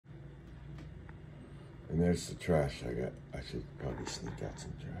And there's the trash I got. I should probably sneak out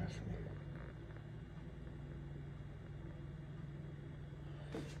some trash.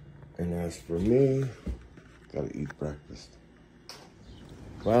 And as for me, gotta eat breakfast.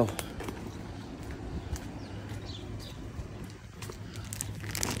 Well,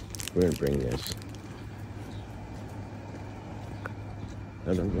 we're gonna bring this.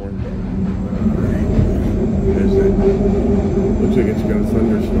 Another warm day. There's that. Looks like it's gonna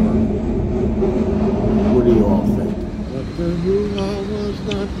thunderstorm. What do you all think? But the hoo-ha was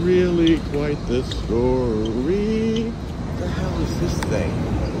not really quite the story. What the hell is this thing?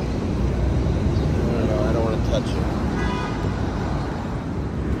 I don't know, I don't want to touch it.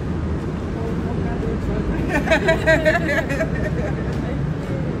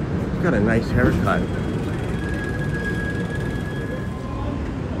 It's got a nice haircut.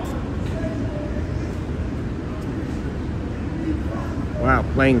 Wow,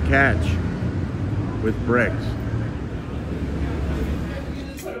 playing catch with bricks. You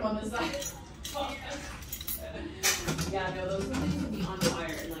just put them on the side. Yeah, no, those things can be on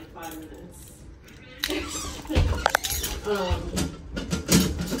fire in like 5 minutes.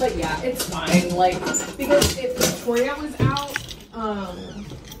 But yeah, it's fine. Like, because if Victoria was out, then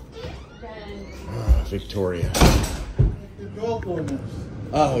Victoria. The dog owners.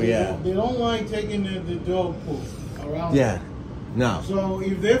 Oh yeah. They don't like taking the dog poop around. Yeah. No. So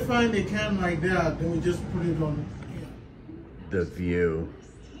if they find a can like that, then we just put it on. The view.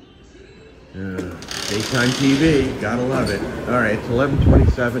 Daytime TV, gotta love it. All right, it's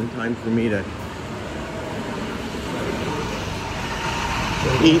 11:27. Time for me to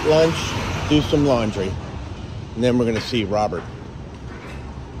eat lunch, do some laundry, and then we're gonna see Robert,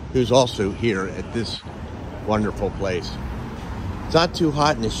 who's also here at this wonderful place. It's not too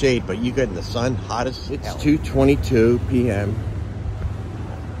hot in the shade, but you get in the sun, hot as hell. It's 2:22 p.m.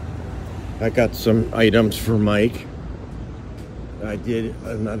 I got some items for Mike. I did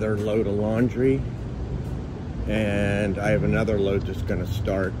another load of laundry, and I have another load that's going to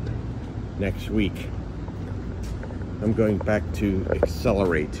start next week. I'm going back to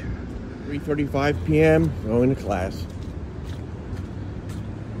Accelerate. 3:35 p.m. going to class.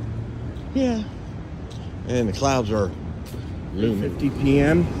 Yeah. And the clouds are looming. 50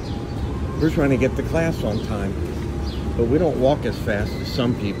 p.m. We're trying to get to class on time, but we don't walk as fast as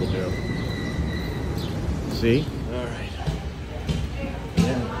some people do. See? All right.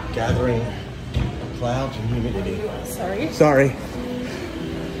 Yeah, gathering clouds and humidity. Sorry.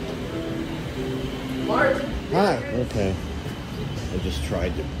 Mark. Hi. Okay. I just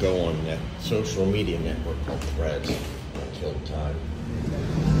tried to go on that social media network called Threads. I killed time.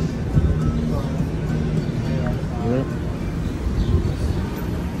 Yeah.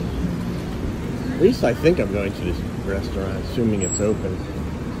 At least I think I'm going to this restaurant, assuming it's open.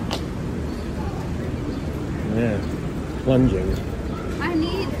 Yeah, plunging. I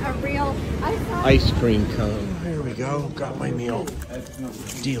need a real Ice cream cone. Here we go. Got my meal.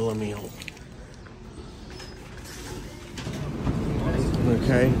 Deal a meal.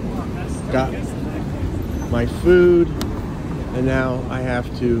 Okay. Got my food, and now I have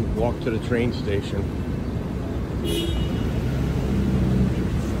to walk to the train station.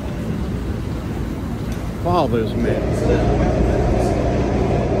 Follow those men.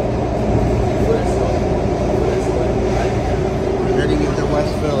 Heading into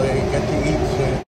West Philly, get to eat soon.